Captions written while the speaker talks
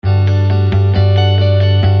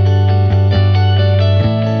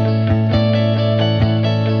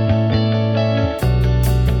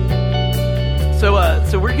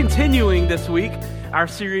continuing this week our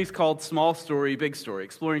series called Small Story, Big Story,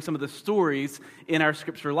 exploring some of the stories in our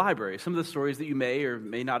scripture library, some of the stories that you may or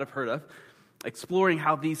may not have heard of, exploring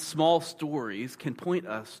how these small stories can point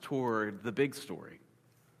us toward the big story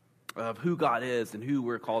of who God is and who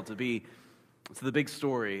we're called to be. It's the big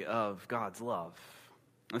story of God's love.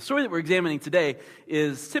 The story that we're examining today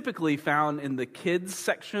is typically found in the kids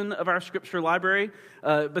section of our scripture library,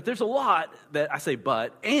 but there's a lot there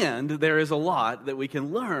is a lot that we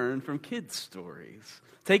can learn from kids' stories.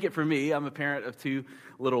 Take it from me, I'm a parent of two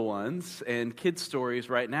little ones, and kids' stories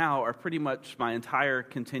right now are pretty much my entire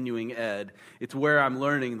continuing ed. It's where I'm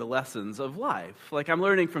learning the lessons of life. Like I'm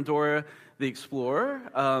learning from Dora the Explorer,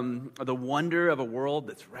 the wonder of a world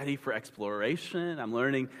that's ready for exploration. I'm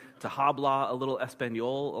learning to habla a little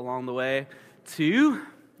Espanol along the way.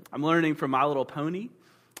 I'm learning from My Little Pony,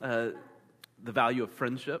 the value of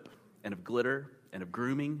friendship and of glitter and of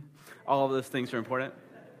grooming. All of those things are important.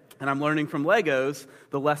 And I'm learning from Legos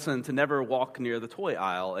the lesson to never walk near the toy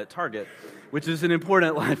aisle at Target, which is an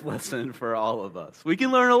important life lesson for all of us. We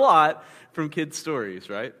can learn a lot from kids' stories,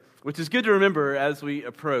 right? Which is good to remember as we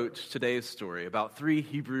approach today's story about three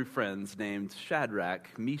Hebrew friends named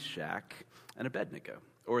Shadrach, Meshach, and Abednego.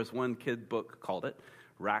 Or as one kid book called it,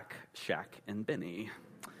 Rack, Shack, and Benny.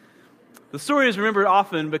 The story is remembered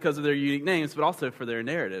often because of their unique names, but also for their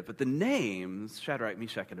narrative. But the names, Shadrach,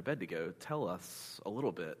 Meshach, and Abednego, tell us a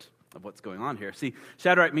little bit of what's going on here. See,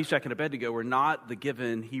 Shadrach, Meshach, and Abednego were not the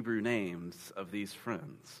given Hebrew names of these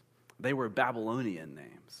friends. They were Babylonian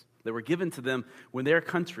names. They were given to them when their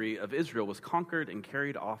country of Israel was conquered and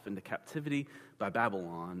carried off into captivity by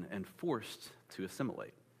Babylon and forced to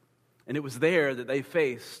assimilate. And it was there that they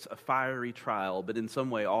faced a fiery trial, but in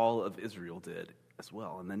some way all of Israel did as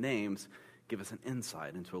well. And the names give us an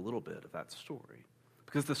insight into a little bit of that story.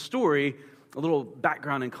 Because the story, a little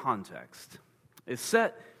background and context, is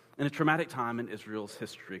set in a traumatic time in Israel's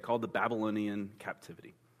history called the Babylonian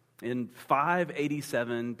captivity. In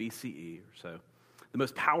 587 BCE or so, the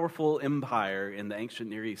most powerful empire in the ancient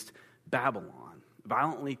Near East, Babylon,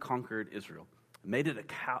 violently conquered Israel, made it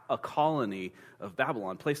a colony of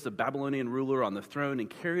Babylon, placed a Babylonian ruler on the throne, and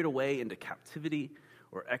carried away into captivity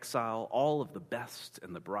or exile all of the best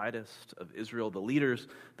and the brightest of Israel, the leaders,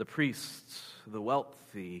 the priests, the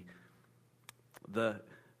wealthy, the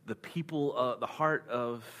people, the heart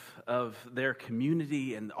of their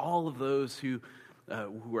community, and all of those who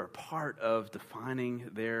are part of defining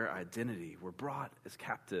their identity were brought as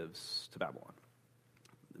captives to Babylon.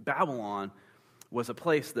 Babylon was a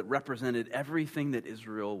place that represented everything that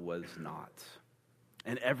Israel was not,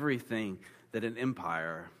 and everything that an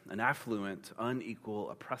empire, an affluent, unequal,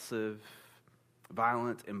 oppressive,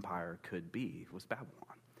 violent empire could be, was Babylon.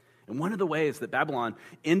 And one of the ways that Babylon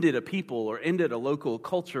ended a people or ended a local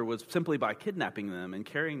culture was simply by kidnapping them and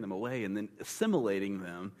carrying them away and then assimilating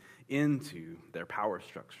them into their power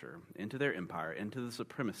structure, into their empire, into the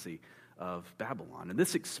supremacy of Babylon. And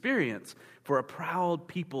this experience for a proud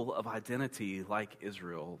people of identity like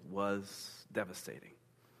Israel was devastating.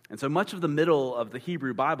 And so much of the middle of the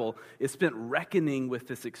Hebrew Bible is spent reckoning with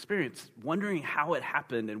this experience, wondering how it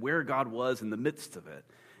happened and where God was in the midst of it.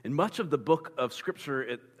 And much of the book of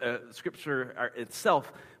Scripture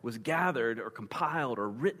itself was gathered or compiled or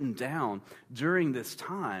written down during this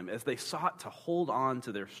time as they sought to hold on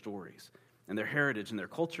to their stories and their heritage and their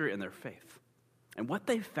culture and their faith. And what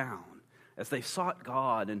they found as they sought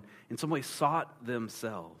God and in some way sought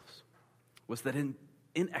themselves was that in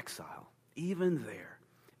exile, even there,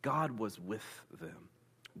 God was with them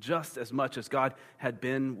just as much as God had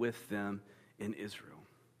been with them in Israel.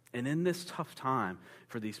 And in this tough time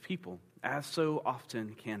for these people, as so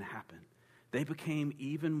often can happen, they became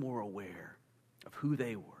even more aware of who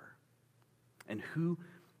they were and who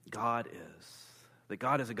God is. That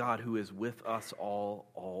God is a God who is with us all,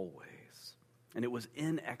 always. And it was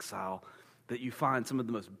in exile that you find some of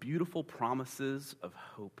the most beautiful promises of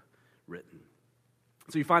hope written.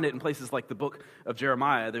 So you find it in places like the book of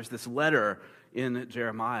Jeremiah. There's this letter in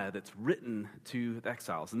Jeremiah that's written to the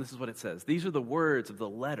exiles. And this is what it says. These are the words of the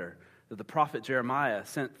letter that the prophet Jeremiah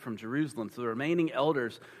sent from Jerusalem to the remaining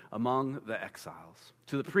elders among the exiles,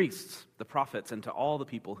 to the priests, the prophets, and to all the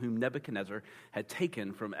people whom Nebuchadnezzar had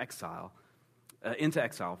taken from exile, into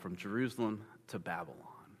exile from Jerusalem to Babylon,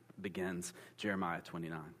 begins Jeremiah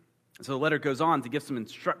 29. And so the letter goes on to give some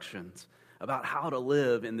instructions about how to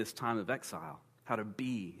live in this time of exile, how to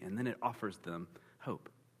be, and then it offers them hope.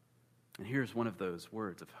 And here's one of those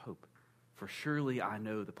words of hope. For surely I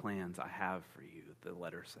know the plans I have for you, the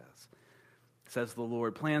letter says. Says the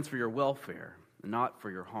Lord, plans for your welfare, not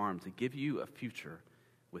for your harm, to give you a future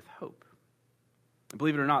with hope. And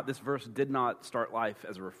believe it or not, this verse did not start life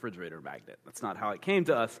as a refrigerator magnet. That's not how it came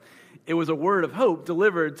to us. It was a word of hope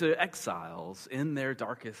delivered to exiles in their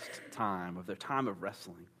darkest time, of their time of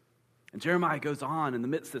wrestling. And Jeremiah goes on in the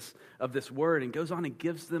midst of this word and goes on and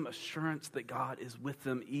gives them assurance that God is with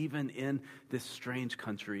them even in this strange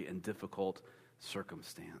country and difficult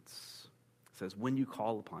circumstance. It says, when you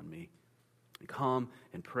call upon me and come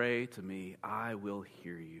and pray to me, I will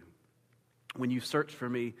hear you. When you search for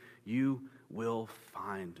me, you will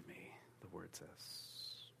find me, the word says.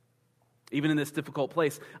 Even in this difficult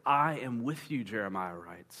place, I am with you, Jeremiah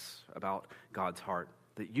writes about God's heart,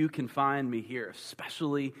 that you can find me here,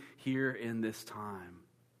 especially here in this time.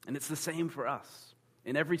 And it's the same for us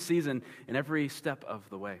in every season, in every step of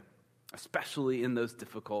the way, especially in those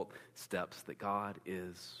difficult steps, that God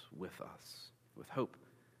is with us, with hope,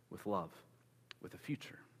 with love, with a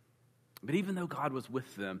future. But even though God was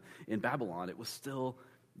with them in Babylon, it was still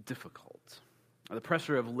difficult. The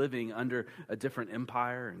pressure of living under a different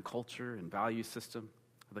empire and culture and value system,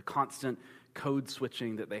 the constant code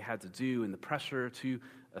switching that they had to do, and the pressure to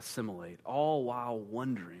assimilate, all while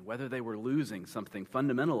wondering whether they were losing something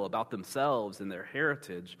fundamental about themselves and their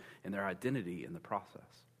heritage and their identity in the process.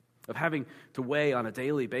 Of having to weigh on a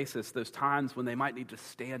daily basis those times when they might need to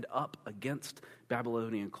stand up against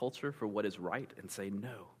Babylonian culture for what is right and say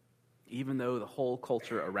no, even though the whole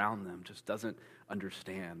culture around them just doesn't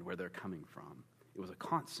understand where they're coming from. It was a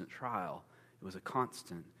constant trial. It was a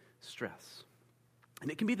constant stress.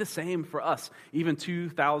 And it can be the same for us, even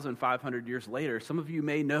 2,500 years later. Some of you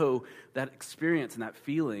may know that experience and that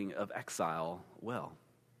feeling of exile well.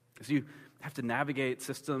 As you have to navigate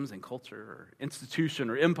systems and culture or institution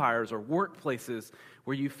or empires or workplaces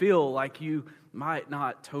where you feel like you might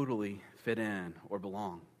not totally fit in or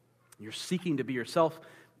belong. You're seeking to be yourself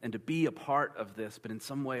and to be a part of this, but in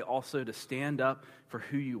some way also to stand up for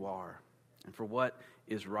who you are and for what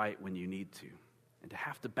is right when you need to, and to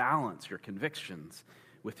have to balance your convictions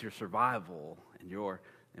with your survival and your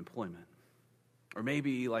employment. Or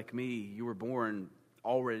maybe, like me, you were born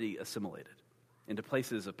already assimilated into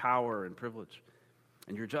places of power and privilege,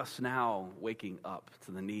 and you're just now waking up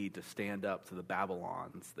to the need to stand up to the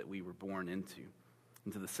Babylons that we were born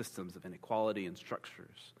into the systems of inequality and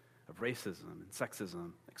structures of racism and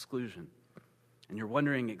sexism, exclusion. And you're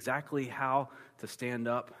wondering exactly how to stand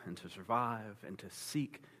up and to survive and to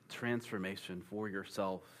seek transformation for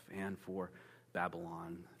yourself and for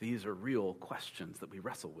Babylon. These are real questions that we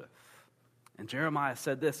wrestle with. And Jeremiah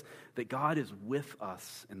said this, that God is with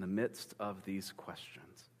us in the midst of these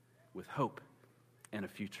questions, with hope and a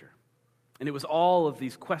future. And it was all of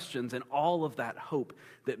these questions and all of that hope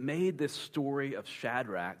that made this story of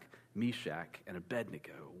Shadrach, Meshach, and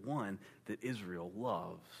Abednego one that Israel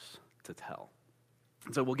loves to tell.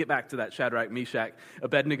 So we'll get back to that Shadrach, Meshach,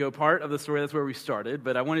 Abednego part of the story. That's where we started.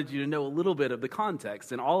 But I wanted you to know a little bit of the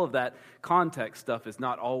context. And all of that context stuff is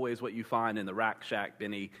not always what you find in the Rack Shack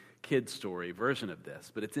Benny kid story version of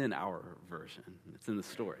this. But it's in our version. It's in the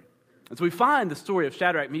story. And so we find the story of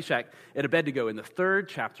Shadrach, Meshach, and Abednego in the 3rd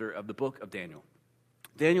chapter of the book of Daniel.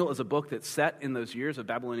 Daniel is a book that's set in those years of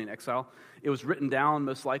Babylonian exile. It was written down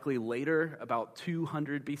most likely later, about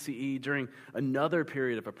 200 BCE, during another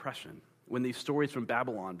period of oppression, when these stories from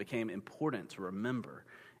Babylon became important to remember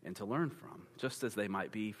and to learn from, just as they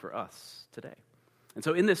might be for us today. And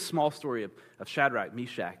so in this small story of Shadrach,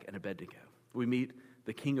 Meshach, and Abednego, we meet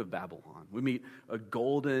the king of Babylon. We meet a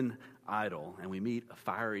golden idol, and we meet a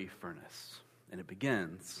fiery furnace. And it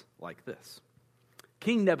begins like this.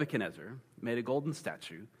 King Nebuchadnezzar made a golden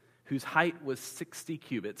statue whose height was 60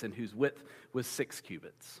 cubits and whose width was 6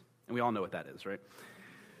 cubits. And we all know what that is, right?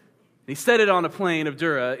 He set it on a plain of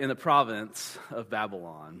Dura in the province of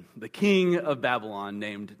Babylon. The king of Babylon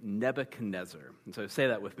named Nebuchadnezzar. And so say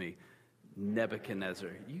that with me. Nebuchadnezzar.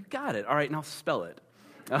 You got it. All right, now spell it.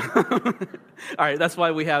 All right, that's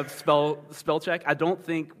why we have spell check. I don't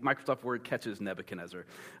think Microsoft Word catches Nebuchadnezzar,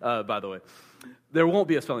 by the way. There won't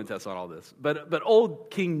be a spelling test on all this. But old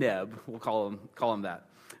King Neb, we'll call him that,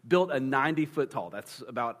 built a 90-foot tall, that's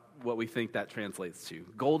about what we think that translates to,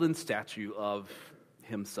 golden statue of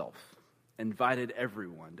himself, invited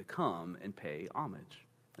everyone to come and pay homage.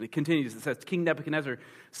 And it continues, it says, King Nebuchadnezzar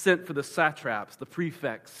sent for the satraps, the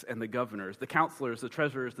prefects, and the governors, the counselors, the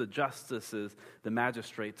treasurers, the justices, the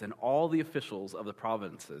magistrates, and all the officials of the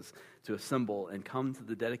provinces to assemble and come to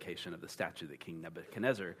the dedication of the statue that King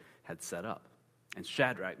Nebuchadnezzar had set up. And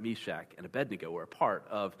Shadrach, Meshach, and Abednego were a part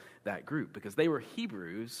of that group because they were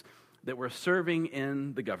Hebrews that were serving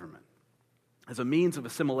in the government. As a means of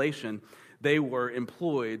assimilation, they were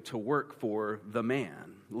employed to work for the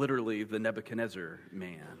man, literally the Nebuchadnezzar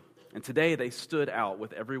man. And today they stood out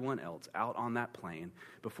with everyone else out on that plain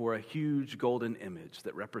before a huge golden image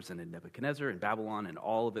that represented Nebuchadnezzar and Babylon and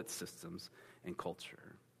all of its systems and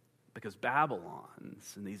culture. Because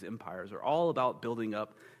Babylons and these empires are all about building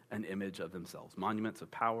up an image of themselves, monuments of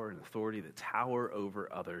power and authority that tower over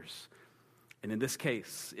others. And in this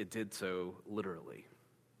case, it did so literally.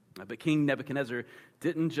 But King Nebuchadnezzar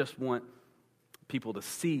didn't just want people to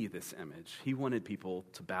see this image. He wanted people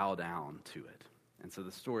to bow down to it. And so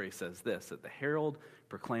the story says this, that the herald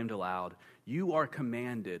proclaimed aloud, "You are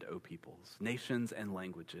commanded, O peoples, nations, and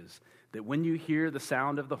languages, that when you hear the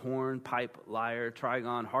sound of the horn, pipe, lyre,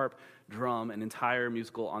 trigon, harp, drum, an entire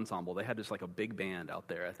musical ensemble," they had just like a big band out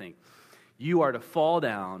there, I think, "you are to fall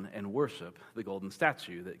down and worship the golden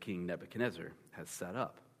statue that King Nebuchadnezzar has set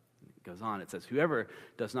up." It goes on, it says, "Whoever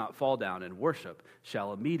does not fall down and worship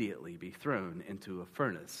shall immediately be thrown into a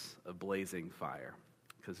furnace of blazing fire."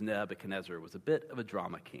 Because Nebuchadnezzar was a bit of a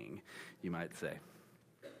drama king, you might say.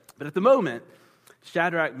 But at the moment,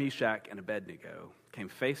 Shadrach, Meshach, and Abednego came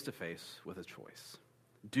face to face with a choice.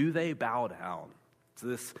 Do they bow down to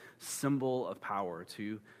this symbol of power,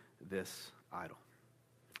 to this idol?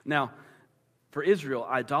 Now, for Israel,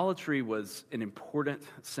 idolatry was an important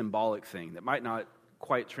symbolic thing that might not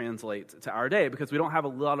quite translate to our day because we don't have a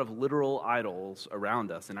lot of literal idols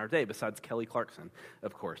around us in our day, besides Kelly Clarkson,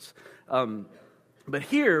 of course. But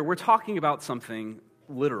here, we're talking about something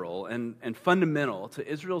literal and fundamental to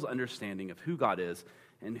Israel's understanding of who God is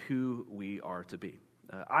and who we are to be.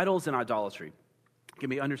 Idols and idolatry can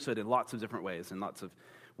be understood in lots of different ways and lots of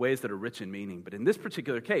ways that are rich in meaning. But in this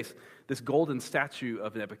particular case, this golden statue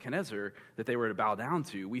of Nebuchadnezzar that they were to bow down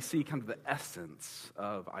to, we see kind of the essence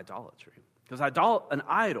of idolatry. Because an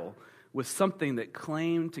idol was something that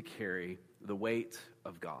claimed to carry the weight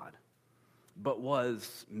of God, but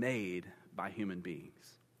was made by human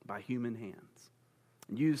beings, by human hands,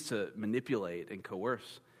 and used to manipulate and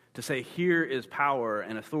coerce, to say, here is power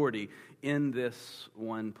and authority in this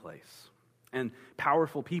one place. And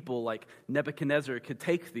powerful people like Nebuchadnezzar could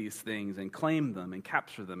take these things and claim them and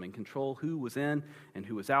capture them and control who was in and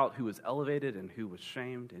who was out, who was elevated and who was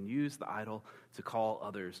shamed, and use the idol to call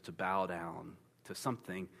others to bow down to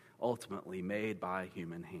something ultimately made by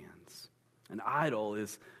human hands. An idol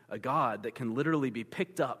is a god that can literally be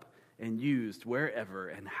picked up and used wherever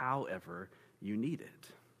and however you need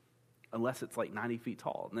it. Unless it's like 90 feet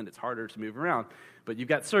tall, and then it's harder to move around. But you've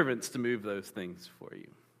got servants to move those things for you.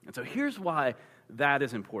 And so here's why that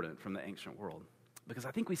is important from the ancient world. Because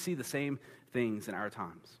I think we see the same things in our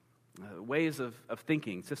times. Ways of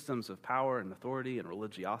thinking, systems of power and authority and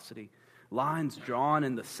religiosity, lines drawn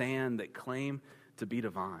in the sand that claim to be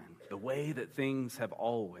divine, the way that things have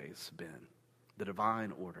always been, the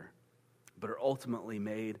divine order, but are ultimately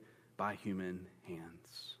made by human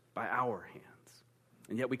hands, by our hands.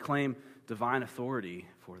 And yet we claim divine authority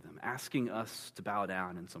for them, asking us to bow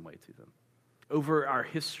down in some way to them. Over our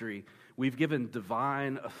history, we've given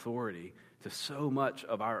divine authority to so much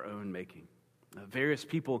of our own making. Various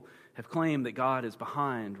people have claimed that God is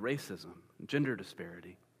behind racism, gender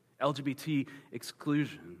disparity, LGBT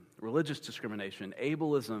exclusion, religious discrimination,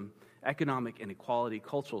 ableism, economic inequality,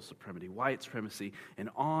 cultural supremacy, white supremacy, and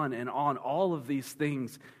on, all of these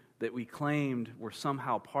things that we claimed were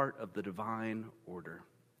somehow part of the divine order.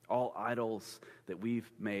 All idols that we've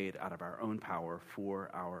made out of our own power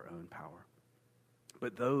for our own power.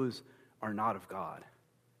 But those are not of God.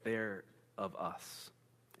 They're of us.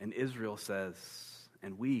 And Israel says,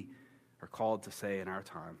 and we are called to say in our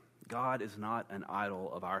time, God is not an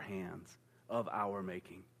idol of our hands, of our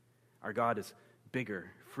making. Our God is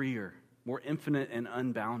bigger, freer, more infinite and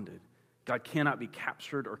unbounded. God cannot be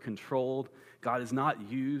captured or controlled. God is not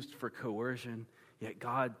used for coercion, yet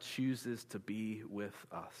God chooses to be with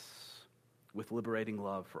us, with liberating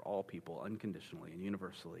love for all people, unconditionally and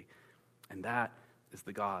universally. And that is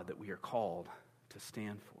the God that we are called to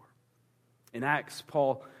stand for. In Acts,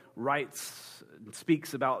 Paul writes and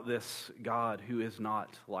speaks about this God who is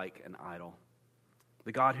not like an idol.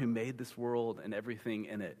 The God who made this world and everything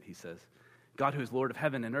in it, he says. God who is Lord of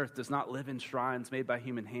heaven and earth does not live in shrines made by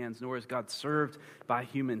human hands, nor is God served by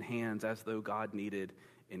human hands as though God needed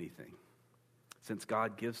anything. Since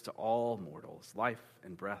God gives to all mortals life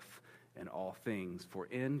and breath and all things, for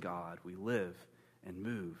in God we live and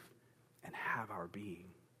move and have our being.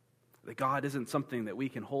 That God isn't something that we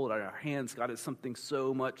can hold in our hands. God is something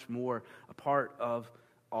so much more, a part of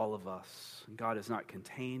all of us. God is not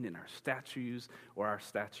contained in our statues or our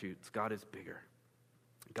statutes. God is bigger.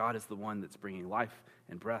 God is the one that's bringing life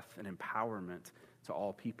and breath and empowerment to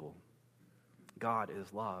all people. God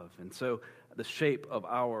is love. And so the shape of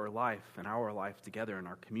our life and our life together in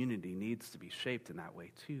our community needs to be shaped in that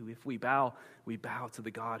way too. If we bow to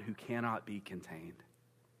the God who cannot be contained,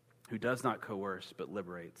 who does not coerce but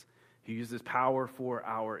liberates, who uses power for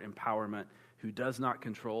our empowerment, who does not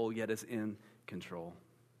control yet is in control,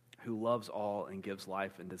 who loves all and gives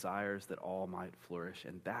life and desires that all might flourish.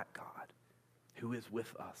 And that God who is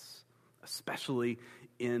with us, especially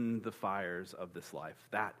in the fires of this life,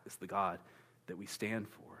 that is the God that we stand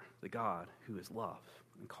for, the God who is love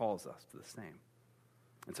and calls us to the same.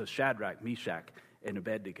 And so Shadrach, Meshach, and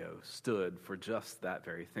Abednego stood for just that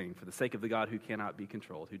very thing, for the sake of the God who cannot be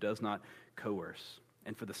controlled, who does not coerce,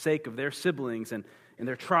 and for the sake of their siblings and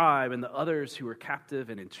their tribe and the others who were captive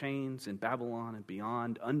and in chains in Babylon and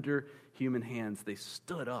beyond under human hands, they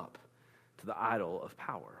stood up to the idol of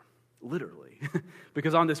power, literally.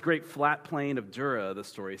 Because on this great flat plain of Dura, the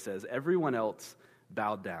story says, everyone else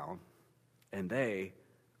bowed down and they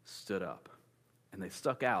stood up. And they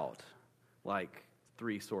stuck out like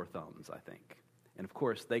 3 sore thumbs, I think. And of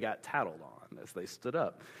course, they got tattled on as they stood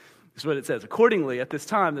up. This is what it says. Accordingly, at this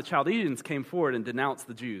time, the Chaldeans came forward and denounced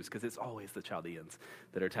the Jews, because it's always the Chaldeans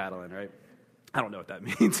that are tattling, right? I don't know what that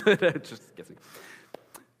means. Just guessing.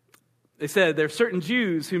 They said, there are certain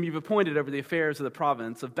Jews whom you've appointed over the affairs of the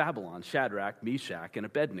province of Babylon, Shadrach, Meshach, and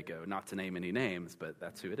Abednego, not to name any names, but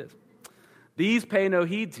that's who it is. These pay no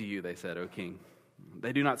heed to you, they said, O king.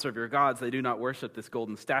 They do not serve your gods. They do not worship this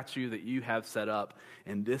golden statue that you have set up.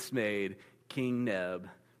 And this made King Neb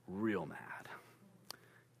real mad.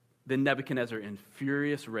 Then Nebuchadnezzar, in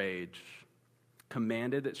furious rage,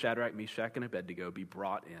 commanded that Shadrach, Meshach, and Abednego be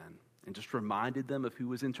brought in and just reminded them of who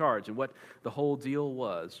was in charge and what the whole deal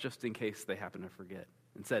was, just in case they happen to forget.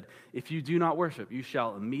 And said, if you do not worship, you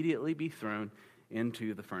shall immediately be thrown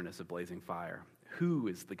into the furnace of blazing fire. Who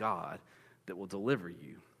is the God that will deliver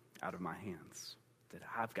you out of my hands? That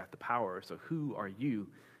I've got the power, so who are you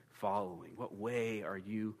following? What way are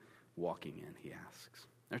you walking in, he asks.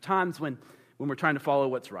 There are times when we're trying to follow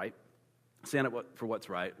what's right, stand up for what's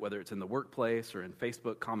right, whether it's in the workplace or in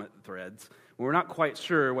Facebook comment threads, when we're not quite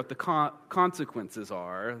sure what the consequences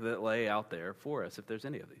are that lay out there for us, if there's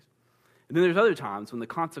any of these. And then there's other times when the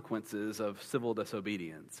consequences of civil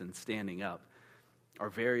disobedience and standing up are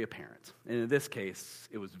very apparent. And in this case,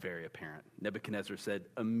 it was very apparent. Nebuchadnezzar said,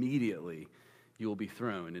 immediately you will be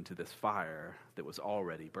thrown into this fire that was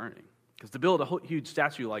already burning. Because to build a huge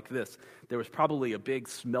statue like this, there was probably a big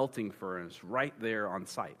smelting furnace right there on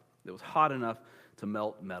site that was hot enough to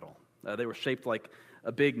melt metal. They were shaped like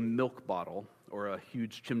a big milk bottle or a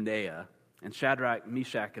huge chimeneia, and Shadrach,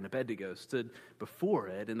 Meshach, and Abednego stood before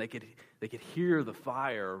it, and they could hear the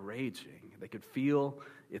fire raging. They could feel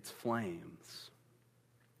its flames.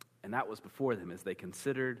 And that was before them as they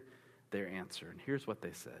considered their answer. And here's what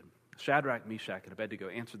they said. Shadrach, Meshach, and Abednego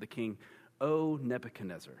answered the king, O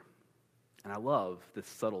Nebuchadnezzar. And I love this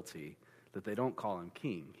subtlety that they don't call him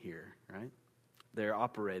king here, right? They're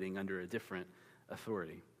operating under a different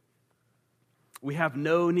authority. We have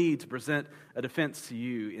no need to present a defense to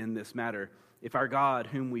you in this matter. If our God,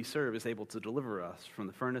 whom we serve, is able to deliver us from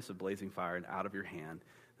the furnace of blazing fire and out of your hand,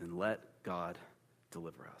 then let God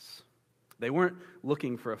deliver us. They weren't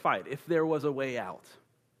looking for a fight. If there was a way out,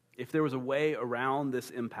 if there was a way around this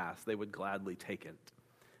impasse, they would gladly take it.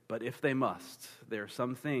 But if they must, there are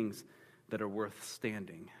some things that are worth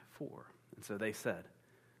standing for. And so they said,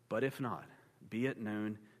 but if not, be it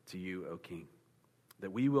known to you, O king,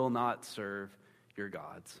 that we will not serve your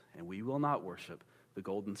gods, and we will not worship the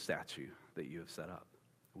golden statue that you have set up.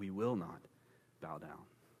 We will not bow down.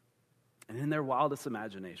 And in their wildest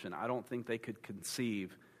imagination, I don't think they could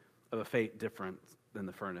conceive of a fate different than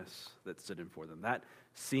the furnace that stood in for them. That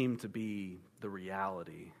seemed to be the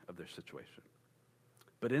reality of their situation.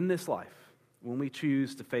 But in this life, when we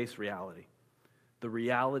choose to face reality, the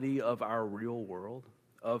reality of our real world,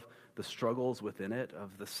 of the struggles within it,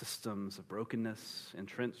 of the systems of brokenness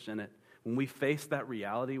entrenched in it, when we face that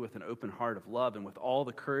reality with an open heart of love and with all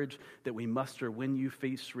the courage that we muster when you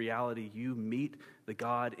face reality, you meet the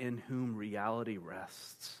God in whom reality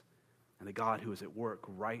rests, and the God who is at work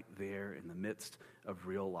right there in the midst of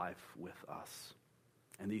real life with us.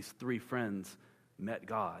 And these 3 friends met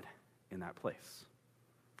God in that place.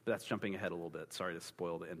 But that's jumping ahead a little bit. Sorry to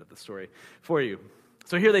spoil the end of the story for you.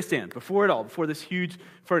 So here they stand, before it all, before this huge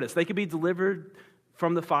furnace. They could be delivered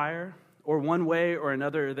from the fire, or one way or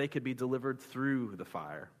another, they could be delivered through the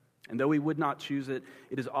fire. And though we would not choose it,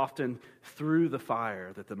 it is often through the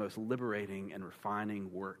fire that the most liberating and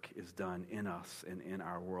refining work is done in us and in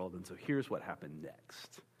our world. And so here's what happened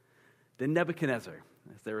next. Then Nebuchadnezzar,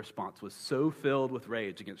 as their response, was so filled with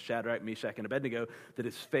rage against Shadrach, Meshach, and Abednego that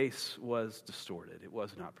his face was distorted. It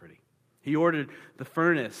was not pretty. He ordered the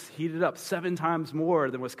furnace heated up 7 times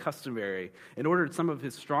more than was customary, and ordered some of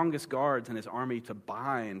his strongest guards in his army to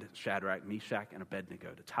bind Shadrach, Meshach, and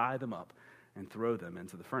Abednego, to tie them up and throw them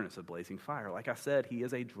into the furnace of blazing fire. Like I said, he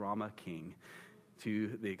is a drama king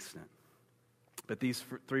to the extent. But these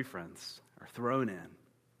 3 friends are thrown in.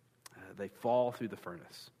 They fall through the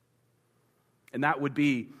furnace. And that would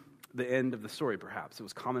be the end of the story, perhaps. It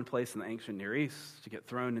was commonplace in the ancient Near East to get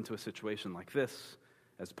thrown into a situation like this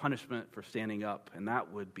as punishment for standing up, and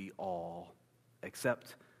that would be all,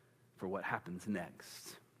 except for what happens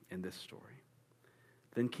next in this story.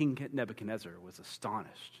 Then King Nebuchadnezzar was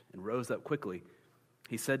astonished and rose up quickly.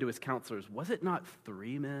 He said to his counselors, "Was it not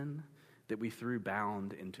 3 men that we threw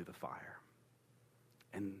bound into the fire?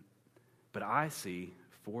 But I see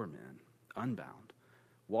 4 men, unbound,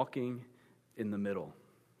 walking in the middle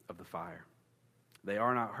of the fire. They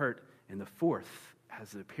are not hurt, and the 4th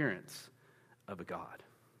has the appearance of a god."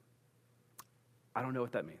 I don't know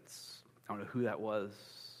what that means. I don't know who that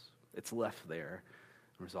was. It's left there,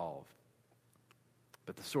 resolved.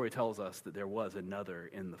 But the story tells us that there was another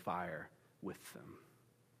in the fire with them,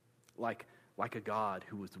 like a God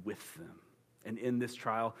who was with them. And in this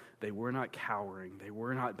trial, they were not cowering. They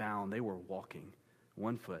were not bound. They were walking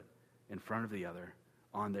 1 foot in front of the other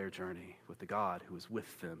on their journey with the God who was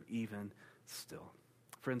with them even still.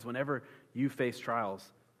 Friends, whenever you face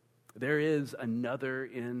trials, there is another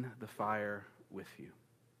in the fire with you.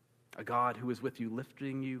 A God who is with you,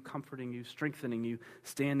 lifting you, comforting you, strengthening you,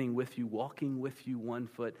 standing with you, walking with you 1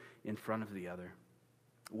 foot in front of the other.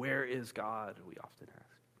 Where is God, we often ask.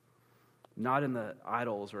 Not in the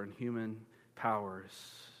idols or in human powers,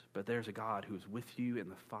 but there's a God who is with you in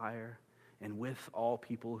the fire and with all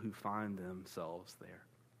people who find themselves there.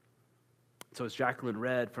 So as Jacqueline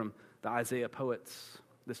read from the Isaiah poets,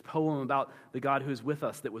 this poem about the God who is with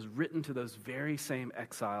us that was written to those very same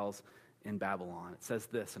exiles in Babylon. It says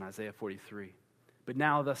this in Isaiah 43. "But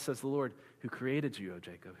now thus says the Lord, who created you, O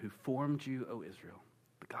Jacob, who formed you, O Israel,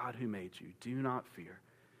 the God who made you, do not fear,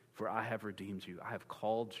 for I have redeemed you. I have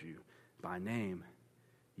called you by name.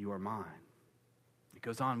 You are mine." It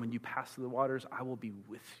goes on, "When you pass through the waters, I will be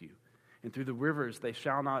with you. And through the rivers, they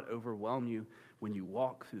shall not overwhelm you. When you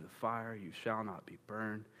walk through the fire, you shall not be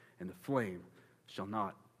burned, and the flame shall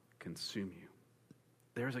not consume you."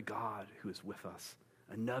 There's a God who is with us,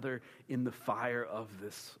 another in the fire of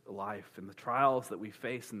this life, and the trials that we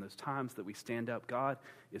face and those times that we stand up. God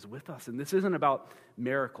is with us. And this isn't about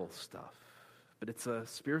miracle stuff, but it's a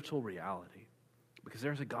spiritual reality, because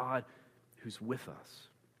there's a God who's with us.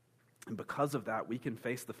 And because of that, we can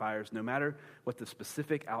face the fires no matter what the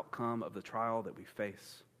specific outcome of the trial that we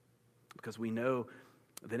face, because we know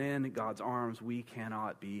that in God's arms we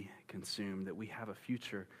cannot be consumed, that we have a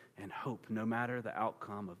future and hope no matter the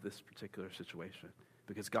outcome of this particular situation,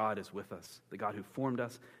 because God is with us, the God who formed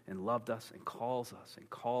us and loved us and calls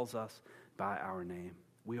us by our name.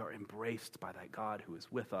 We are embraced by that God who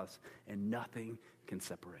is with us, and nothing can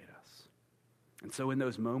separate us. And so in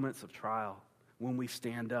those moments of trial, when we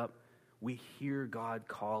stand up, we hear God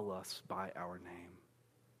call us by our name.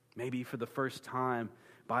 Maybe for the first time,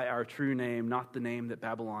 by our true name, not the name that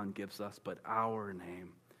Babylon gives us, but our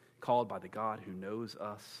name, called by the God who knows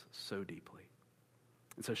us so deeply.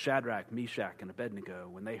 And so Shadrach, Meshach, and Abednego,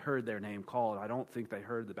 when they heard their name called, I don't think they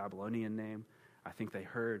heard the Babylonian name. I think they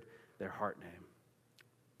heard their heart name.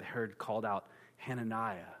 They heard called out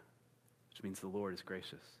Hananiah, which means the Lord is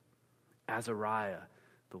gracious. Azariah,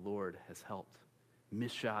 the Lord has helped.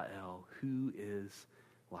 Mishael, who is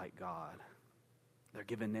like God. They're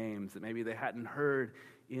given names that maybe they hadn't heard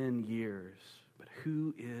in years, but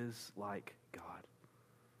who is like God?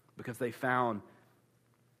 Because they found,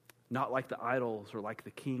 not like the idols or like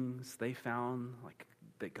the kings, they found like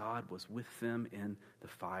that God was with them in the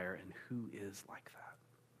fire, and who is like that?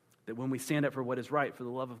 That when we stand up for what is right, for the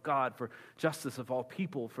love of God, for justice of all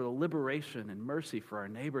people, for the liberation and mercy for our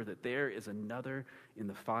neighbor, that there is another in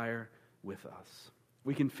the fire with us.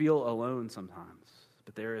 We can feel alone sometimes,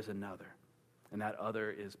 but there is another, and that other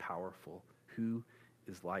is powerful. Who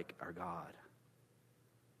is like our God?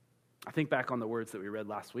 I think back on the words that we read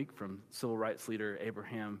last week from civil rights leader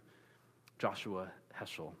Abraham Joshua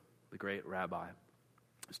Heschel, the great rabbi.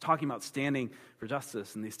 He was talking about standing for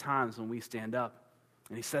justice in these times when we stand up.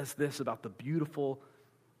 And he says this about the beautiful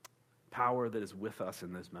power that is with us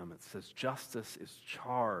in those moments. He says, justice is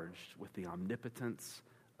charged with the omnipotence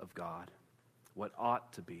of God. What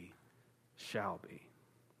ought to be, shall be.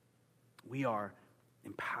 We are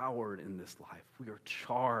empowered in this life. We are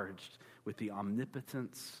charged with the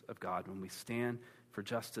omnipotence of God when we stand for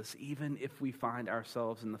justice, even if we find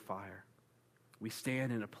ourselves in the fire. We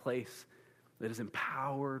stand in a place that is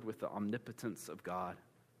empowered with the omnipotence of God.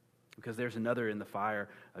 Because there's another in the fire,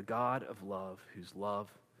 a God of love whose love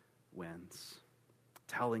wins,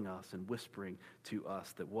 telling us and whispering to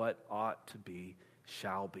us that what ought to be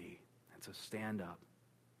shall be. And so stand up,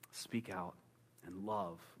 speak out, and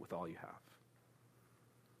love with all you have.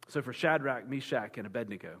 So for Shadrach, Meshach, and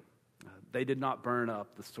Abednego, they did not burn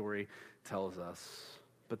up, the story tells us.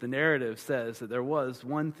 But the narrative says that there was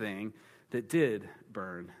one thing that did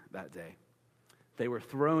burn that day. They were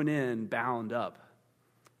thrown in, bound up.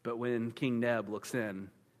 But when King Neb looks in,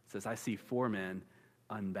 it says, I see 4 men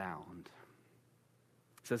unbound.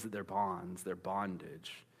 It says that their bonds, their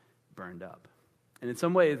bondage, burned up. And in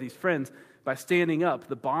some ways, these friends, by standing up,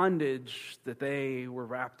 the bondage that they were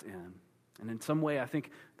wrapped in, and in some way, I think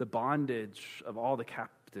the bondage of all the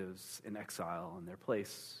captives in exile and their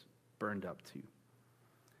place burned up too.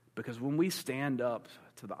 Because when we stand up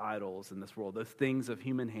to the idols in this world, those things of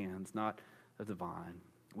human hands, not of divine,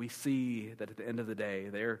 we see that at the end of the day,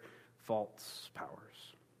 they're false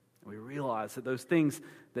powers. We realize that those things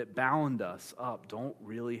that bound us up don't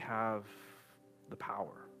really have the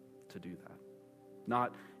power to do that.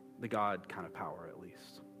 Not the God kind of power, at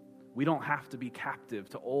least. We don't have to be captive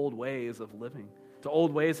to old ways of living, to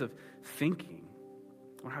old ways of thinking.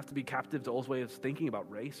 We don't have to be captive to old ways of thinking about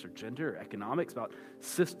race or gender or economics, about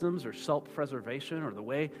systems or self-preservation or the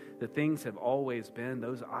way that things have always been.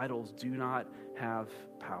 Those idols do not have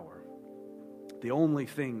power. The only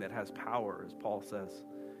thing that has power, as Paul says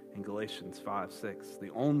in Galatians 5:6,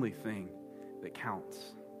 the only thing that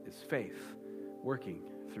counts is faith working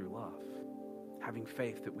through love. Having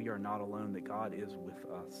faith that we are not alone, that God is with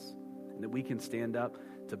us, and that we can stand up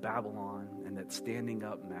to Babylon, and that standing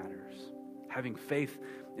up matters. Having faith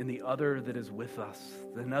in the other that is with us,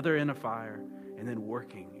 another in a fire, and then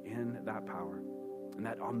working in that power and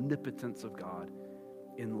that omnipotence of God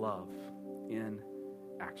in love, in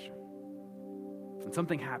action. And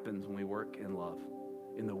something happens when we work in love,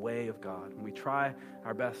 in the way of God, when we try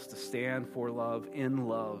our best to stand for love, in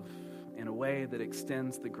a way that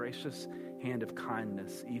extends the gracious hand of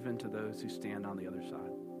kindness even to those who stand on the other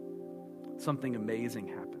side. Something amazing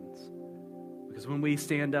happens. Because when we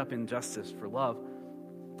stand up in justice for love,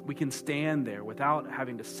 we can stand there without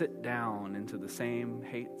having to sit down into the same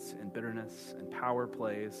hates and bitterness and power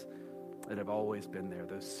plays that have always been there,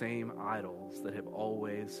 those same idols that have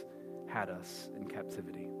always had us in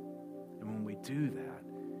captivity. And when we do that,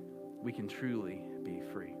 we can truly be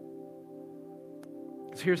free.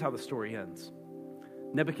 Because here's how the story ends.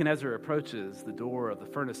 Nebuchadnezzar approaches the door of the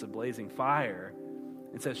furnace of blazing fire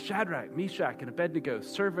and says, Shadrach, Meshach, and Abednego,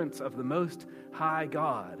 servants of the Most High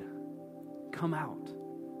God, come out,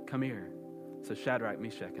 come here. So Shadrach,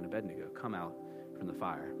 Meshach, and Abednego come out from the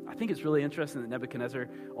fire. I think it's really interesting that Nebuchadnezzar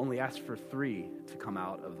only asked for 3 to come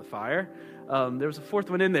out of the fire. There was a 4th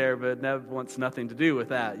one in there, but Neb wants nothing to do with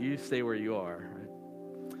that. You stay where you are. Right?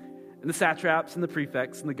 And the satraps and the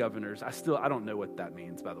prefects and the governors, I don't know what that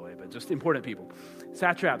means, by the way, but just important people.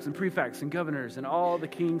 Satraps and prefects and governors and all the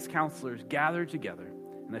king's counselors gathered together,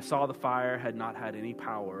 and they saw the fire had not had any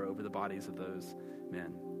power over the bodies of those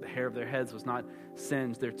men. The hair of their heads was not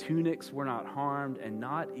singed, their tunics were not harmed, and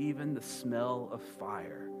not even the smell of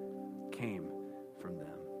fire came from them.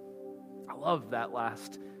 I love that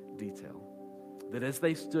last detail. That as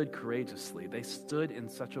they stood courageously, they stood in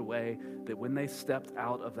such a way that when they stepped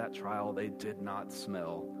out of that trial, they did not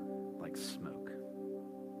smell like smoke.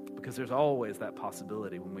 Because there's always that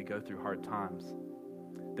possibility when we go through hard times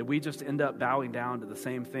that we just end up bowing down to the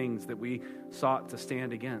same things that we sought to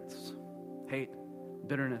stand against. Hate,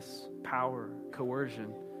 bitterness, power,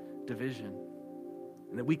 coercion, division.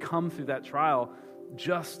 And that we come through that trial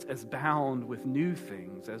just as bound with new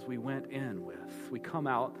things as we went in with. We come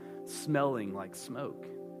out smelling like smoke.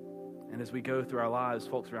 And as we go through our lives,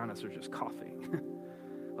 folks around us are just coughing.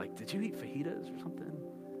 Like, did you eat fajitas or something?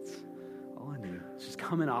 It's all in you. It's just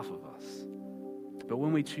coming off of us. But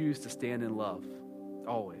when we choose to stand in love,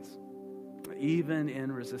 always, even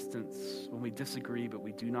in resistance, when we disagree but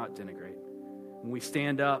we do not denigrate, when we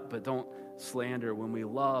stand up but don't slander, when we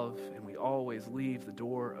love and we always leave the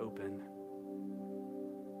door open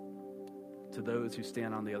to those who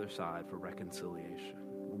stand on the other side for reconciliation.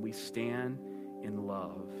 When we stand in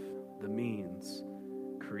love, the means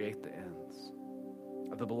create the ends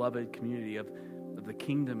of the beloved community of the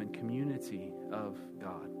kingdom and community of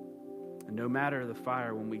God. And no matter the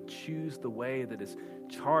fire, when we choose the way that is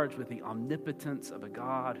charged with the omnipotence of a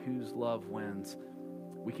God whose love wins,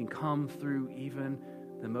 we can come through even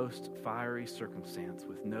the most fiery circumstance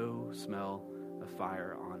with no smell of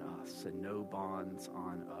fire on us and no bonds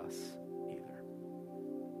on us either.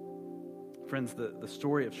 Friends, the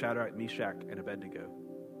story of Shadrach, Meshach, and Abednego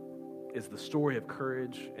is the story of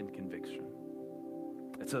courage and conviction.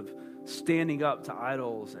 It's of standing up to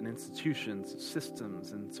idols and institutions,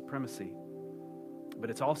 systems, and supremacy. But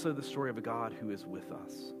it's also the story of a God who is with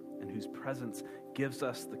us and whose presence gives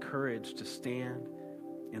us the courage to stand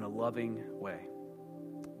in a loving way,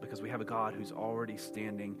 because we have a God who's already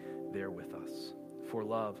standing there with us for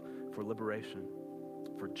love, for liberation,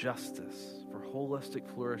 for justice, for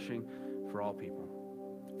holistic flourishing for all people,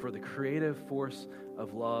 for the creative force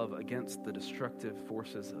of love against the destructive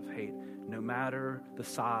forces of hate, no matter the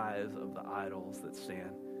size of the idols that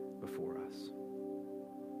stand before us.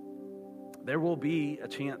 There will be a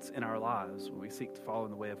chance in our lives when we seek to follow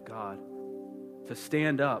in the way of God to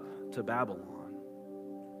stand up to Babylon.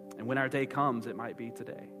 And when our day comes, it might be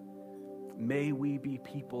today. May we be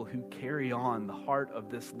people who carry on the heart of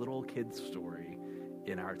this little kid's story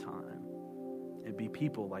in our time. And be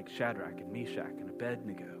people like Shadrach and Meshach and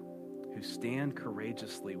Abednego who stand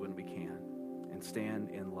courageously when we can and stand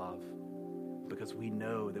in love, because we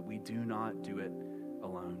know that we do not do it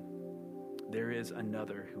alone. There is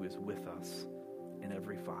another who is with us in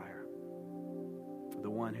every fire. The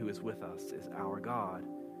one who is with us is our God,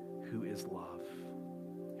 who is love,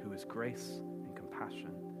 who is grace and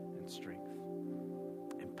compassion and strength,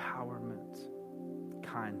 empowerment,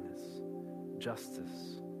 kindness,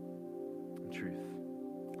 justice, and truth.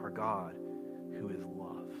 Our God, who is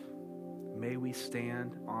love. May we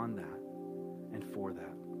stand on that and for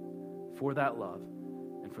that love,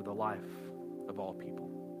 and for the life of all people.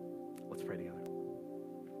 Let's pray together.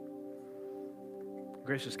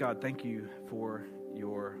 Gracious God, thank you for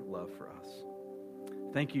your love for us.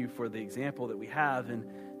 Thank you for the example that we have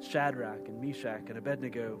in Shadrach and Meshach and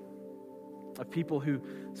Abednego, of people who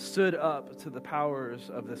stood up to the powers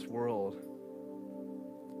of this world,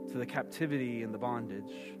 to the captivity and the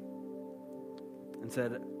bondage, and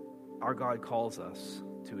said, our God calls us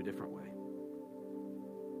to a different way.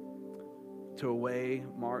 To a way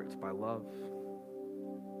marked by love,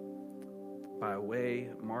 by a way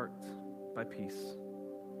marked by peace,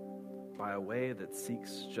 by a way that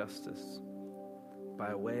seeks justice, by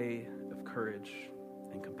a way of courage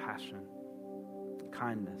and compassion,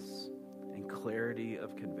 kindness, and clarity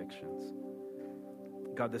of convictions.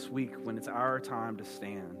 God, this week, when it's our time to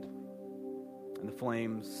stand and the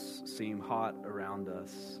flames seem hot around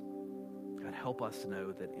us, God, help us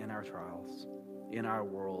know that in our trials, in our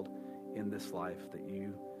world, in this life, that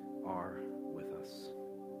you are with us.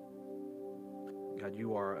 God,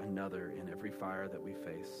 you are another in every fire that we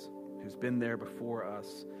face, who's been there before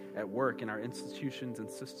us at work in our institutions and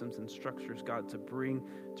systems and structures, God, to bring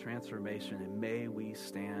transformation. And may we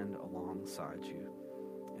stand alongside you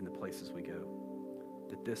in the places we go,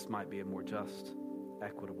 that this might be a more just,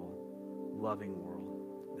 equitable, loving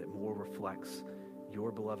world that more reflects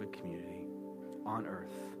your beloved community on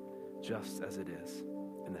earth, just as it is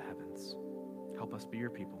in the heavens. Help us be your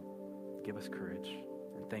people. Give us courage.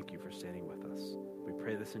 And thank you for standing with us. We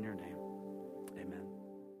pray this in your name. Amen.